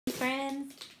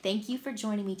friends. Thank you for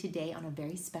joining me today on a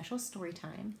very special story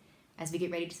time as we get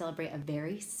ready to celebrate a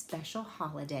very special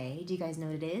holiday. Do you guys know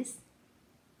what it is?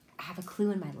 I have a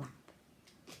clue in my lap.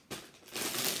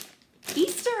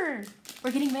 Easter!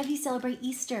 We're getting ready to celebrate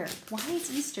Easter. Why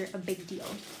is Easter a big deal?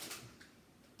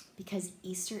 Because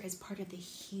Easter is part of the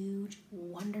huge,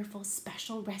 wonderful,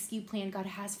 special rescue plan God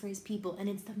has for his people, and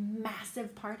it's the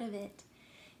massive part of it.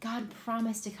 God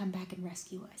promised to come back and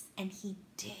rescue us, and he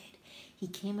did. He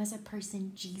came as a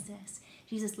person, Jesus.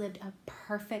 Jesus lived a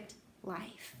perfect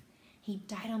life. He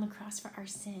died on the cross for our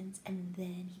sins, and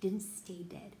then he didn't stay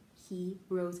dead. He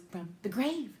rose from the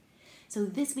grave. So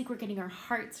this week we're getting our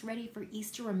hearts ready for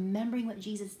Easter, remembering what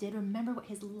Jesus did, remember what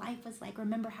his life was like,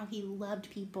 remember how he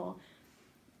loved people,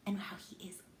 and how he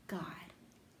is God.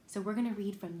 So we're going to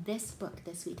read from this book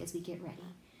this week as we get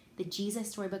ready, the Jesus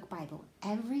Storybook Bible.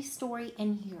 Every story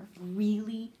in here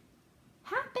really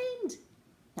happened.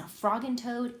 Now, Frog and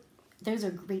Toad, those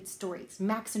are great stories.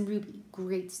 Max and Ruby,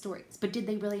 great stories. But did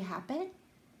they really happen?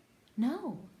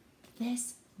 No,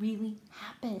 this really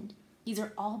happened. These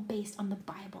are all based on the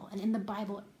Bible. And in the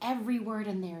Bible, every word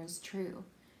in there is true.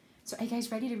 So are you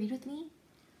guys ready to read with me?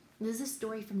 This is a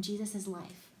story from Jesus'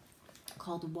 life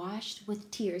called Washed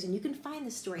with Tears. And you can find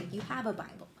this story if you have a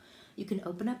Bible. You can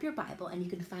open up your Bible and you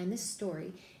can find this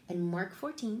story in Mark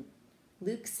 14,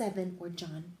 Luke 7, or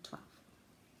John 12.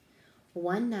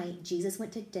 One night, Jesus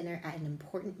went to dinner at an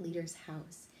important leader's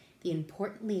house. The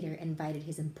important leader invited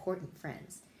his important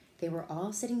friends. They were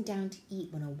all sitting down to eat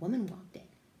when a woman walked in.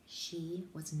 She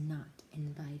was not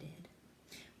invited,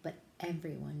 but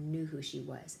everyone knew who she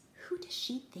was. Who does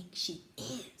she think she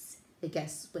is? The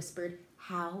guests whispered.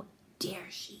 How dare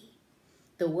she?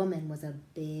 The woman was a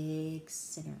big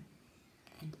sinner,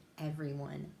 and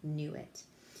everyone knew it.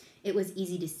 It was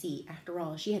easy to see. After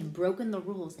all, she had broken the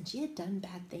rules and she had done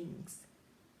bad things.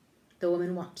 The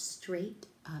woman walked straight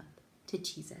up to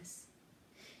Jesus.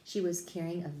 She was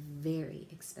carrying a very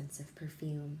expensive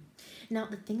perfume. Now,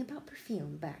 the thing about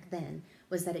perfume back then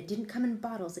was that it didn't come in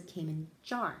bottles, it came in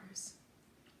jars.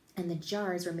 And the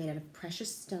jars were made out of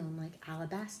precious stone like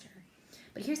alabaster.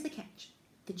 But here's the catch.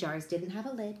 The jars didn't have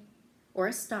a lid or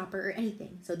a stopper or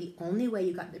anything. So the only way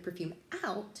you got the perfume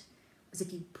out was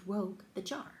if you broke the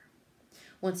jar.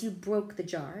 Once you broke the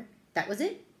jar, that was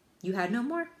it. You had no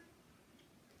more.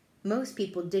 Most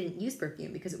people didn't use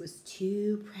perfume because it was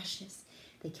too precious.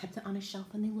 They kept it on a shelf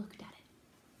and they looked at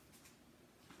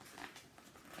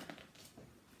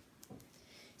it.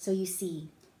 So you see,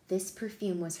 this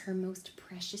perfume was her most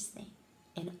precious thing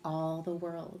in all the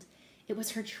world. It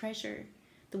was her treasure.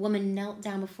 The woman knelt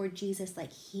down before Jesus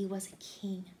like he was a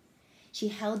king. She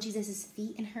held Jesus'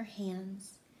 feet in her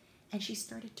hands and she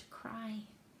started to cry.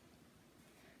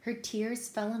 Her tears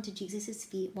fell onto Jesus'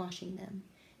 feet, washing them.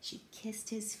 She kissed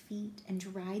his feet and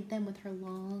dried them with her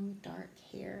long, dark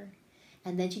hair.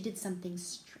 And then she did something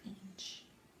strange.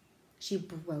 She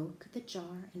broke the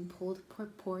jar and poured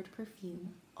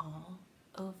perfume all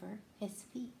over his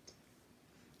feet.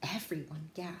 Everyone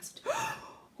gasped.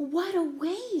 What a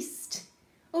waste!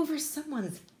 Over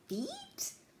someone's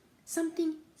feet?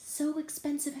 Something so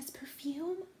expensive as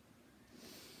perfume?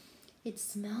 It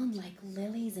smelled like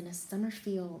lilies in a summer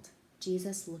field.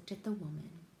 Jesus looked at the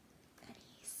woman and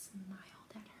he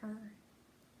smiled at her.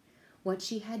 What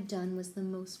she had done was the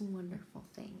most wonderful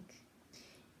thing.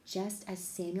 Just as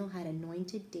Samuel had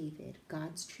anointed David,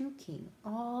 God's true king,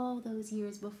 all those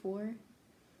years before,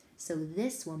 so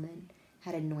this woman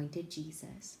had anointed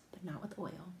Jesus, but not with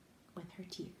oil, with her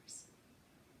tears.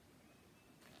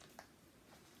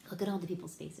 Look at all the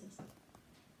people's faces.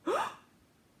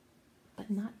 But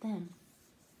not them.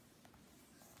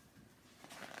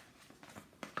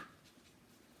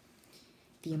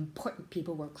 The important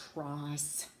people were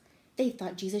cross. They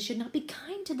thought Jesus should not be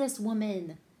kind to this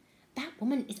woman. That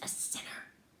woman is a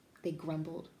sinner, they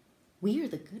grumbled. We are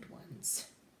the good ones.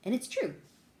 And it's true.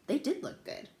 They did look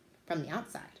good from the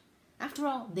outside. After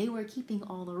all, they were keeping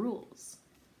all the rules.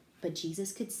 But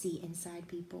Jesus could see inside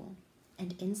people.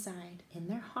 And inside, in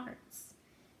their hearts,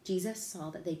 Jesus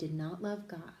saw that they did not love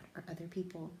God or other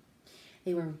people.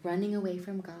 They were running away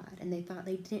from God, and they thought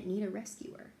they didn't need a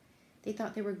rescuer. They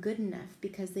thought they were good enough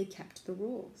because they kept the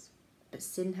rules. But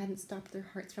sin hadn't stopped their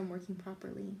hearts from working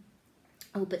properly.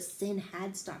 Oh, but sin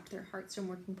had stopped their hearts from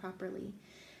working properly,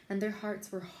 and their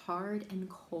hearts were hard and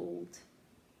cold.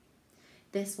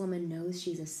 This woman knows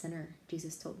she's a sinner,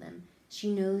 Jesus told them.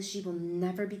 She knows she will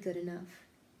never be good enough.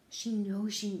 She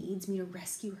knows she needs me to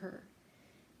rescue her.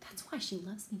 That's why she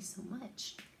loves me so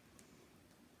much.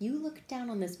 You look down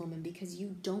on this woman because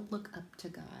you don't look up to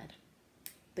God,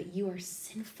 but you are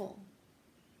sinful.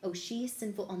 Oh, she is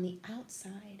sinful on the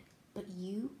outside, but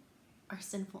you are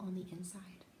sinful on the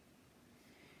inside.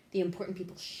 The important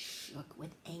people shook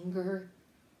with anger.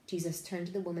 Jesus turned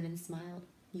to the woman and smiled.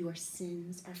 Your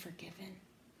sins are forgiven.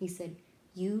 He said,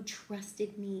 you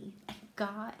trusted me, and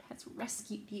God has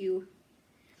rescued you.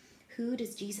 Who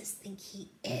does Jesus think he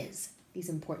is? These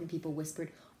important people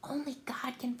whispered, only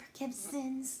God can forgive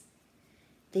sins.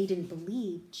 They didn't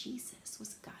believe Jesus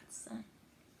was God's son.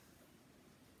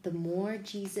 The more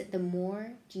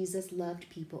Jesus loved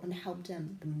people and helped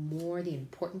them, the more the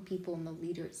important people and the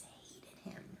leaders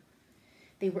hated him.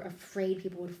 They were afraid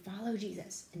people would follow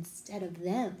Jesus instead of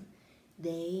them.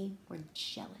 They were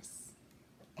jealous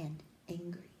and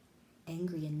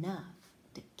angry enough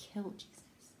to kill Jesus.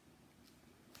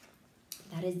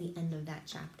 That is the end of that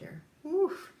chapter.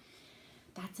 Whew.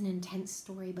 That's an intense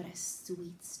story, but a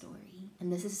sweet story.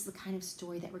 And this is the kind of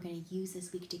story that we're going to use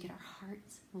this week to get our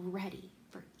hearts ready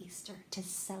for Easter, to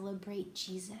celebrate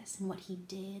Jesus and what he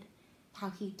did, how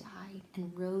he died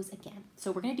and rose again.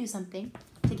 So we're going to do something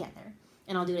together,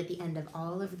 and I'll do it at the end of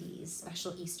all of these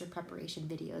special Easter preparation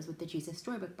videos with the Jesus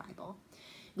Storybook Bible.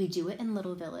 We do it in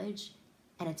Little Village,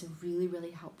 and it's really,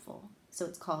 really helpful. So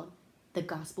it's called the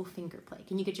Gospel Finger Play.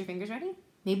 Can you get your fingers ready?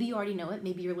 Maybe you already know it.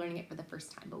 Maybe you're learning it for the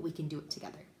first time, but we can do it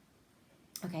together.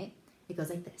 Okay? It goes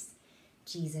like this.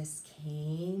 Jesus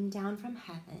came down from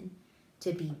heaven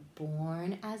to be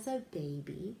born as a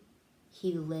baby.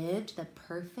 He lived the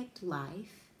perfect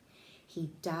life. He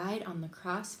died on the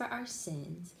cross for our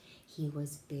sins. He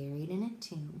was buried in a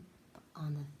tomb. But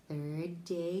on the third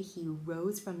day, he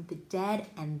rose from the dead,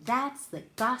 and that's the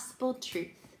gospel truth.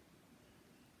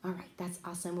 All right, that's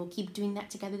awesome. We'll keep doing that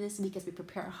together this week as we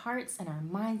prepare our hearts and our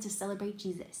minds to celebrate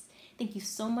Jesus. Thank you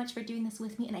so much for doing this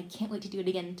with me, and I can't wait to do it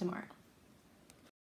again tomorrow.